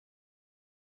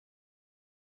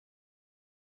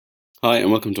Hi,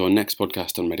 and welcome to our next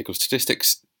podcast on medical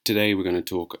statistics. Today we're going to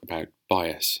talk about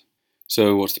bias.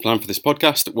 So, what's the plan for this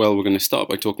podcast? Well, we're going to start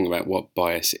by talking about what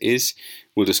bias is.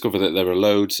 We'll discover that there are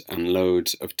loads and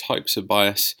loads of types of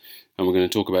bias, and we're going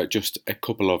to talk about just a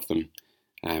couple of them.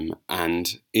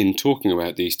 And in talking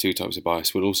about these two types of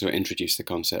bias, we'll also introduce the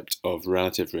concept of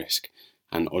relative risk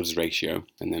and odds ratio,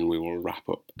 and then we will wrap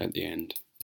up at the end.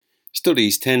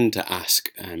 Studies tend to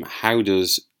ask, how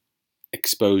does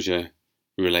exposure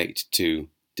relate to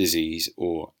disease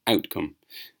or outcome?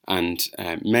 And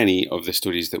many of the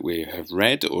studies that we have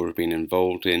read or have been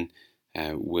involved in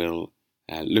will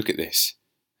look at this.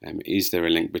 Is there a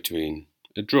link between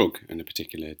a drug and a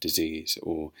particular disease,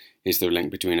 or is there a link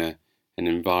between an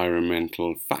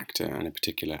environmental factor and a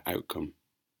particular outcome?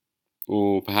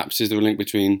 Or perhaps is there a link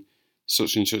between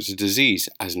such and such a disease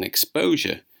as an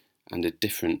exposure and a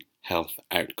different health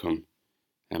outcome?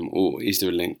 Or is there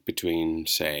a link between,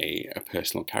 say, a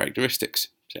personal characteristics,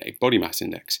 say body mass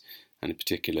index, and a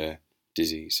particular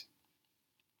disease?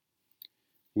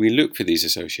 We look for these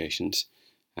associations,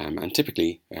 and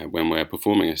typically, when we're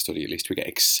performing a study, at least, we get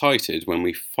excited when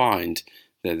we find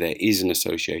that there is an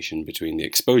association between the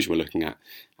exposure we're looking at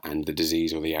and the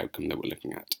disease or the outcome that we're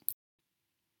looking at.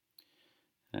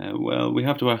 Well, we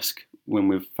have to ask, when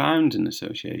we've found an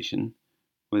association,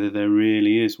 whether there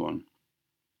really is one.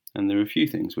 And there are a few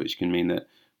things which can mean that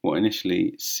what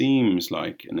initially seems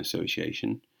like an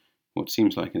association, what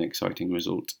seems like an exciting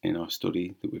result in our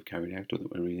study that we've carried out or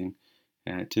that we're reading,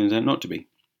 turns out not to be.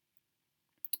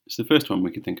 So the first one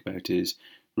we could think about is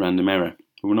random error.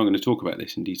 But we're not going to talk about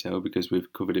this in detail because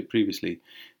we've covered it previously.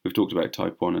 We've talked about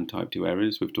type 1 and type 2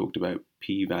 errors. We've talked about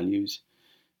p-values.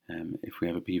 If we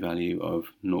have a p-value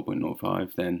of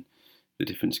 0.05, then the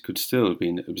difference could still have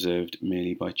been observed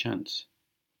merely by chance.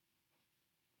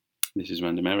 This is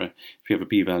random error. If you have a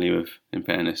p-value of, in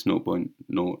fairness,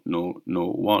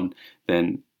 0.0001,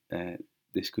 then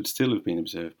this could still have been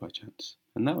observed by chance,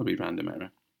 and that would be random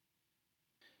error.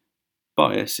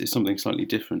 Bias is something slightly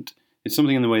different. It's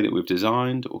something in the way that we've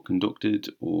designed or conducted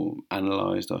or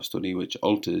analysed our study which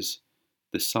alters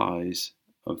the size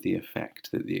of the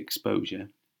effect that the exposure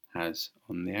has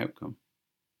on the outcome.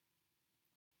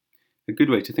 A good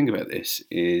way to think about this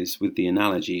is with the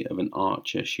analogy of an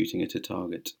archer shooting at a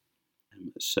target.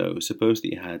 So suppose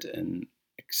that you had an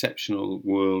exceptional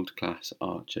world-class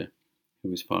archer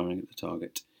who was firing at the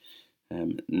target.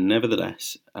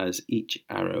 Nevertheless, as each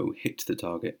arrow hit the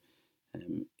target,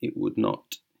 it would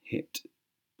not hit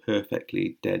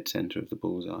perfectly dead centre of the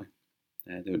bullseye.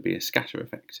 There would be a scatter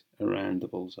effect around the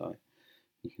bullseye.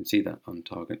 You can see that on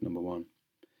target number 1.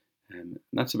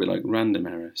 That's a bit like random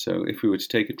error. So if we were to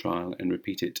take a trial and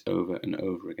repeat it over and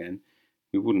over again,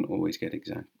 we wouldn't always get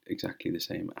exactly the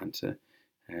same answer.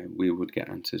 We would get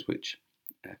answers which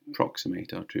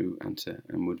approximate our true answer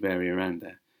and would vary around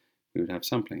there. We would have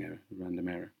sampling error, random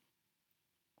error.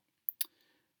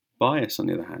 Bias, on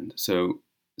the other hand, so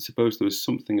suppose there was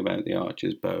something about the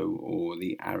archer's bow or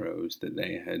the arrows that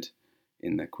they had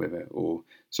in their quiver, or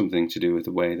something to do with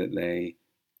the way that they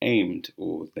aimed,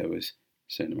 or there was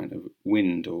a certain amount of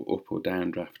wind or up or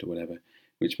down draft or whatever,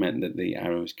 which meant that the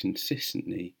arrows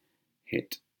consistently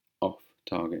hit off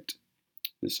target.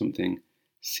 There's something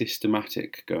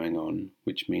systematic going on,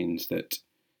 which means that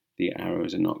the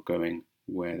arrows are not going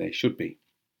where they should be.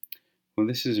 Well,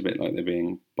 this is a bit like there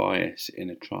being bias in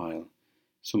a trial,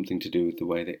 something to do with the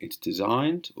way that it's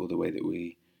designed, or the way that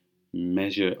we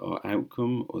measure our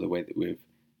outcome, or the way that we've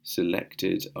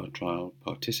selected our trial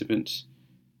participants,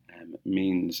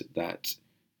 means that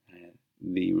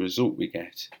the result we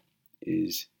get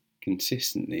is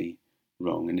consistently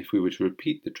wrong. And if we were to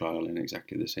repeat the trial in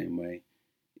exactly the same way,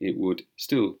 it would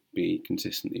still be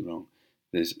consistently wrong.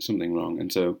 There's something wrong.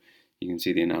 And so you can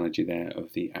see the analogy there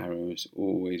of the arrows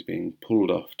always being pulled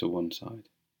off to one side.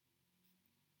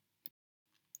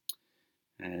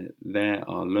 There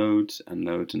are loads and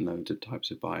loads and loads of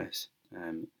types of bias.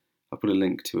 I'll put a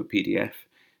link to a PDF,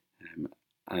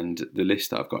 and the list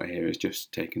that I've got here is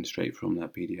just taken straight from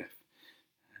that PDF.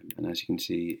 And as you can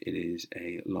see, it is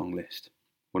a long list.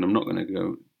 What I'm not going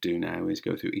to do now is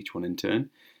go through each one in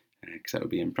turn, because that would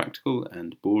be impractical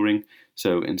and boring.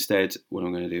 So instead, what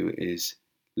I'm going to do is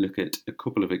look at a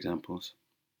couple of examples.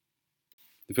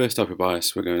 The first type of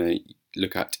bias we're going to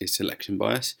look at is selection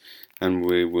bias, and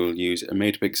we will use a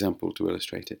made-up example to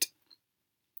illustrate it.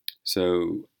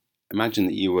 So imagine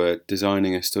that you were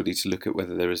designing a study to look at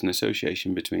whether there is an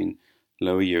association between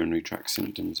lower urinary tract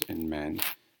symptoms in men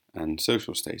and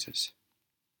social status.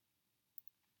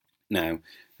 Now,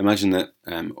 imagine that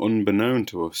unbeknown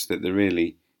to us that there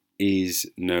really is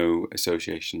no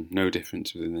association, no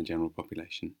difference within the general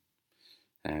population.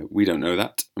 We don't know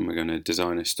that, and we're going to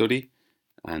design a study,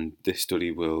 and this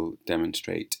study will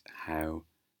demonstrate how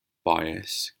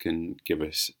bias can give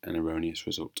us an erroneous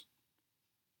result.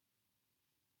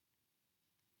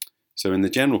 So in the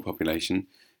general population,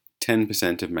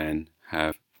 10% of men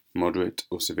have moderate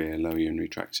or severe lower urinary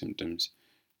tract symptoms,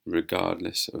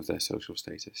 regardless of their social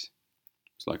status.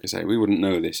 So like I say, we wouldn't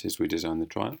know this as we design the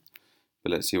trial,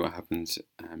 but let's see what happens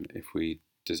if we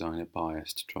design a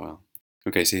biased trial.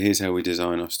 Okay, so here's how we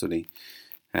design our study.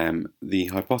 The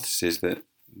hypothesis is that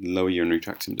lower urinary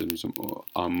tract symptoms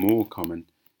are more common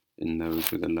in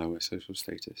those with a lower social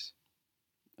status.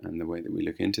 And the way that we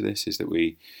look into this is that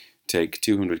we take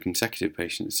 200 consecutive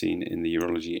patients seen in the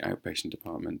urology outpatient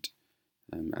department,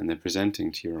 and they're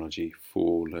presenting to urology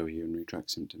for lower urinary tract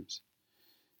symptoms.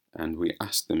 And we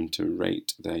ask them to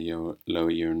rate their lower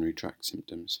urinary tract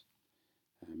symptoms.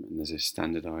 And there's a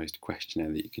standardised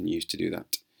questionnaire that you can use to do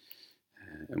that.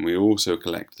 And we also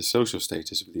collect the social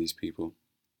status of these people.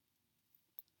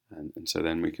 And so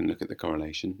then we can look at the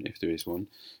correlation, if there is one,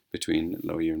 between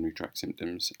lower urinary tract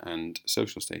symptoms and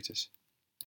social status.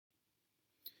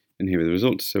 And here are the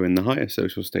results. So in the higher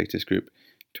social status group,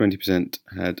 20%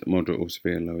 had moderate or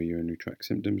severe lower urinary tract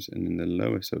symptoms, and in the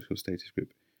lower social status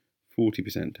group,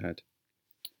 40% had.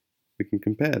 We can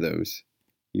compare those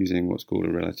using what's called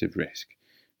a relative risk.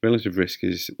 Relative risk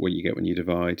is what you get when you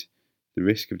divide the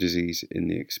risk of disease in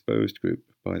the exposed group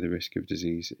by the risk of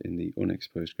disease in the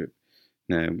unexposed group.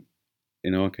 Now,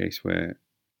 in our case, we're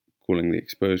calling the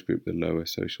exposed group the lower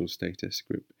social status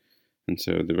group, and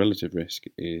so the relative risk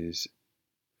is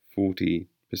 40%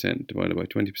 divided by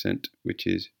 20%, which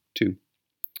is 2.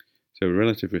 So a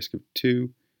relative risk of 2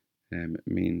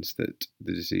 means that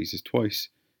the disease is twice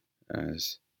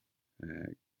as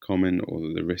common, or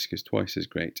the risk is twice as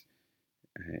great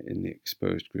in the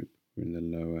exposed group or in the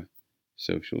lower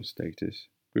social status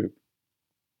group.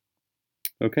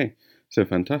 Okay, so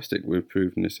fantastic, we've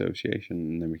proven association,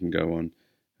 and then we can go on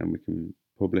and we can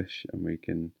publish and we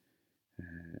can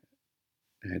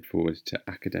head forward to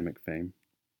academic fame.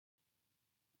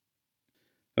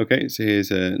 Okay, so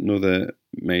here's another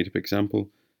made-up example,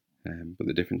 but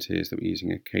the difference here is that we're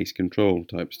using a case control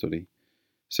type study.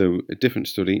 So a different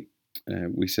study,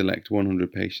 we select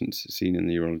 100 patients seen in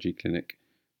the urology clinic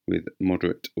with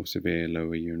moderate or severe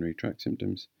lower urinary tract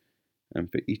symptoms.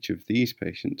 And for each of these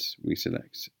patients, we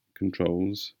select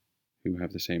controls who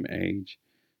have the same age,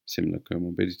 similar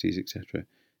comorbidities, etc.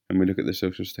 And we look at the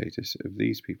social status of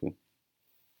these people.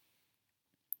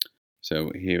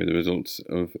 So here are the results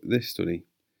of this study.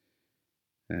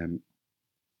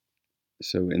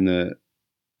 So in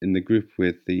the group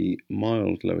with the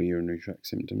mild lower urinary tract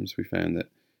symptoms, we found that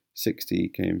 60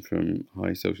 came from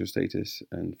high social status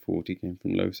and 40 came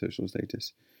from low social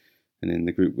status. And in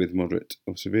the group with moderate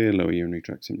or severe lower urinary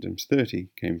tract symptoms, 30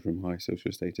 came from high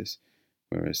social status,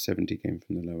 whereas 70 came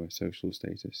from the lower social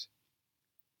status.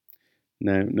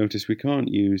 Now, notice we can't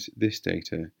use this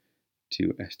data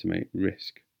to estimate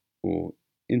risk or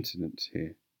incidence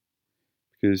here,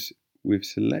 because we've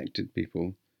selected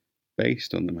people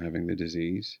based on them having the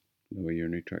disease, lower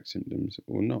urinary tract symptoms,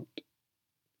 or not.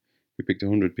 We picked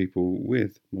 100 people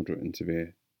with moderate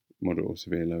or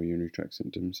severe lower urinary tract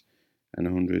symptoms, and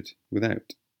 100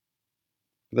 without.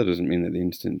 But that doesn't mean that the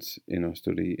incidence in our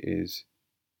study is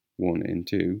 1 in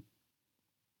 2.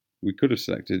 We could have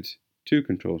selected 2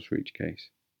 controls for each case.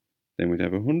 Then we'd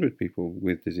have 100 people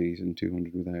with disease and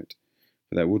 200 without,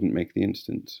 but that wouldn't make the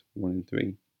incidence 1 in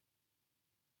 3.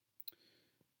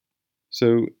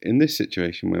 So in this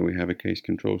situation where we have a case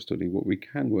control study, what we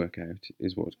can work out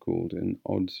is what's called an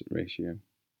odds ratio.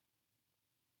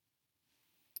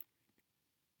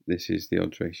 This is the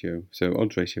odds ratio. So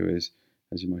odds ratio is,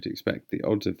 as you might expect, the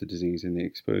odds of the disease in the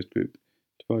exposed group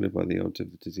divided by the odds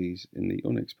of the disease in the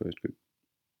unexposed group.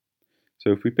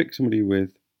 So if we pick somebody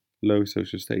with low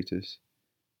social status,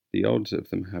 the odds of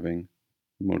them having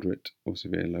moderate or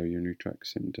severe low urinary tract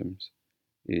symptoms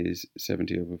is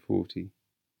 70/40.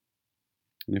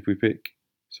 And if we pick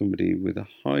somebody with a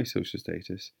high social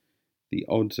status, the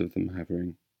odds of them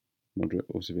having moderate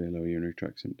or severe low urinary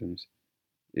tract symptoms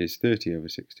is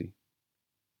 30/60.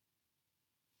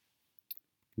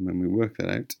 And when we work that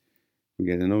out, we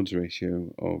get an odds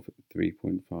ratio of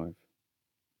 3.5.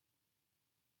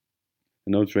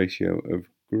 An odds ratio of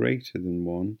greater than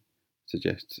 1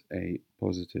 suggests a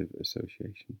positive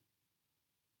association.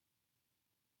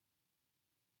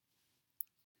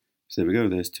 So there we go,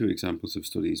 there's 2 examples of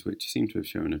studies which seem to have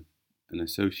shown an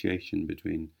association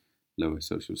between lower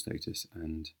social status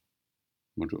and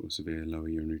moderate or severe lower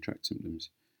urinary tract symptoms.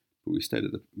 But we said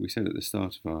at the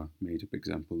start of our made-up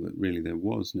example that really there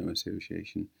was no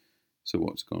association, so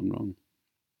what's gone wrong?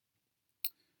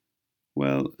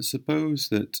 Well, suppose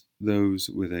that those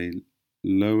with a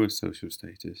lower social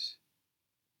status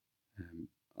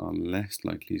are less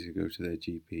likely to go to their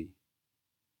GP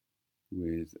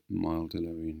with mild or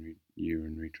low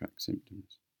urinary tract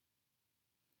symptoms.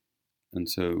 And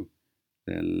so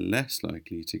they're less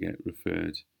likely to get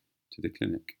referred to the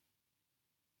clinic.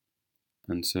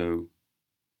 And so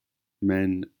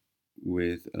men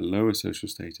with a lower social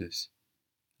status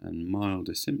and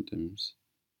milder symptoms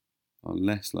are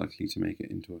less likely to make it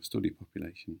into our study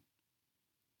population.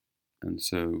 And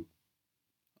so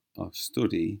our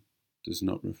study does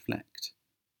not reflect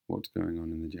what's going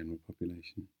on in the general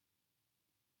population.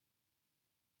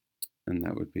 And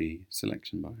that would be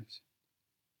selection bias.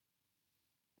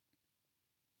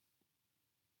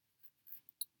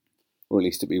 Or at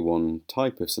least it'd be one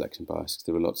type of selection bias, because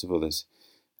there are lots of others.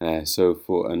 So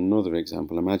for another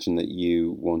example, imagine that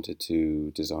you wanted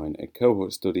to design a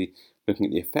cohort study looking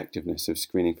at the effectiveness of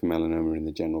screening for melanoma in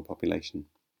the general population.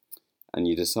 And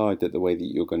you decide that the way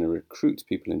that you're going to recruit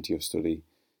people into your study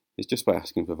is just by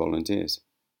asking for volunteers.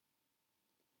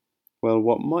 Well,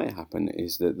 what might happen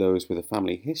is that those with a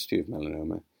family history of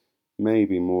melanoma may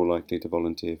be more likely to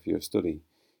volunteer for your study,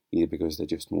 either because they're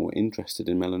just more interested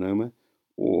in melanoma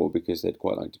or because they'd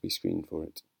quite like to be screened for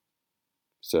it.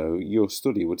 So your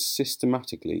study would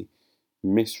systematically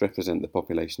misrepresent the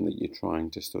population that you're trying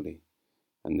to study,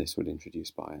 and this would introduce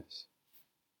bias.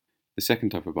 The second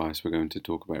type of bias we're going to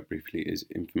talk about briefly is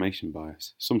information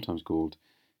bias, sometimes called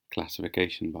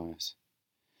classification bias.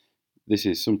 This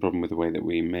is some problem with the way that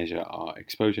we measure our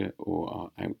exposure or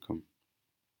our outcome.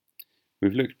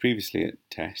 We've looked previously at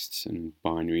tests and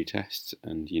binary tests,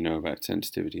 and you know about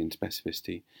sensitivity and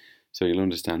specificity, so you'll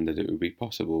understand that it would be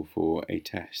possible for a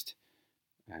test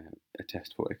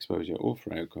for exposure or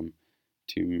for outcome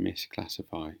to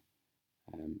misclassify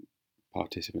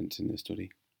participants in the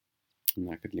study, and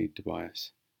that could lead to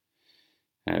bias.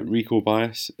 Recall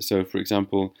bias. So, for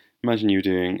example, imagine you're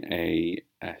doing a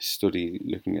study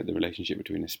looking at the relationship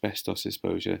between asbestos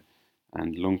exposure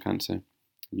and lung cancer.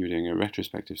 You're doing a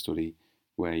retrospective study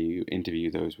where you interview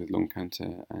those with lung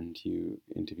cancer and you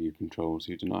interview controls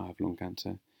who do not have lung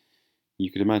cancer.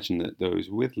 You could imagine that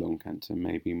those with lung cancer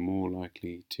may be more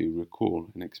likely to recall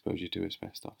an exposure to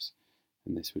asbestos,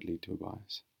 and this would lead to a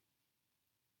bias.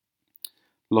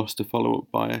 Loss to follow-up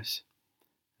bias.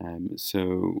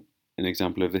 So an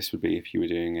example of this would be if you were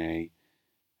doing a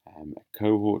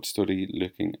cohort study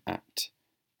looking at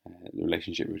the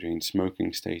relationship between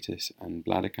smoking status and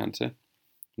bladder cancer.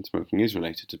 And smoking is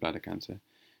related to bladder cancer,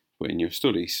 but in your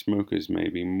study, smokers may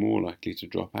be more likely to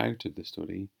drop out of the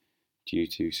study due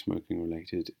to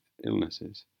smoking-related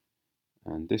illnesses,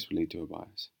 and this will lead to a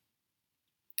bias.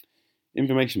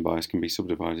 Information bias can be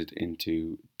subdivided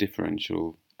into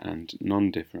differential and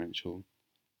non-differential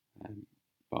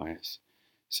bias.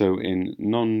 So in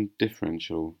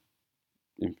non-differential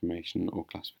information or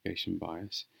classification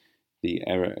bias, the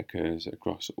error occurs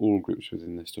across all groups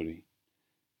within the study.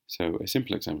 So a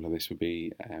simple example of this would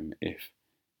be if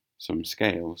some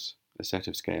scales, a set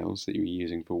of scales that you were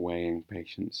using for weighing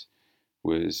patients,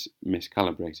 was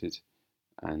miscalibrated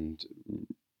and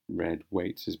read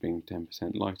weights as being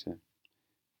 10% lighter.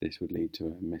 This would lead to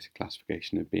a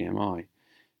misclassification of BMI,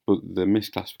 but the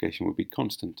misclassification would be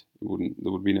constant.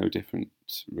 There would be no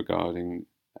difference regarding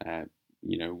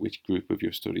which group of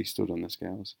your study stood on the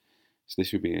scales. So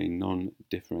this would be a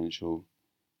non-differential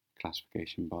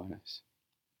classification bias.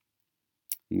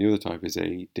 And the other type is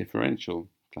a differential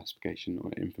classification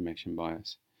or information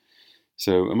bias.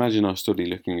 So imagine our study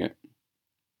looking at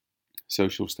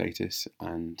social status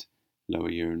and lower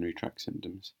urinary tract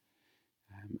symptoms.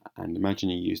 And imagine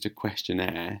you used a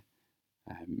questionnaire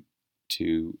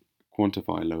to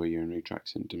quantify lower urinary tract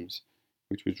symptoms,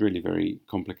 which was really very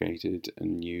complicated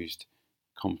and used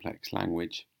complex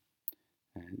language.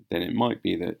 Then it might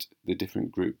be that the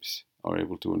different groups are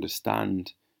able to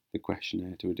understand the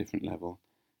questionnaire to a different level,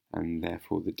 and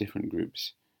therefore the different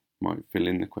groups might fill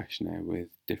in the questionnaire with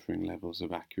differing levels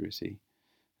of accuracy.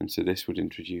 And so this would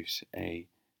introduce a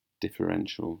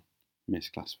differential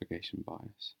misclassification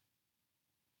bias.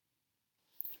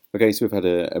 Okay, so we've had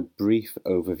a brief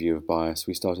overview of bias.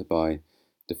 We started by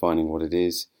defining what it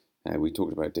is. We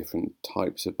talked about different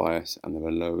types of bias, and there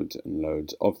are loads and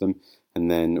loads of them. And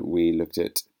then we looked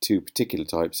at two particular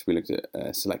types. We looked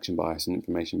at selection bias and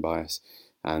information bias.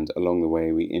 And along the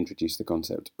way, we introduced the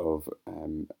concept of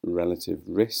relative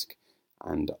risk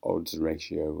and odds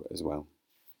ratio as well.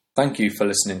 Thank you for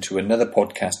listening to another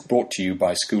podcast brought to you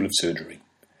by School of Surgery.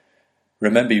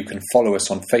 Remember, you can follow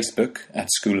us on Facebook at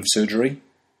School of Surgery,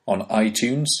 on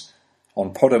iTunes,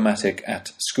 on Podomatic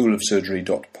at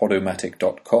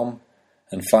schoolofsurgery.podomatic.com,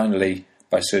 and finally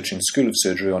by searching School of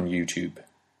Surgery on YouTube.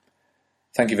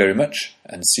 Thank you very much,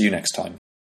 and see you next time.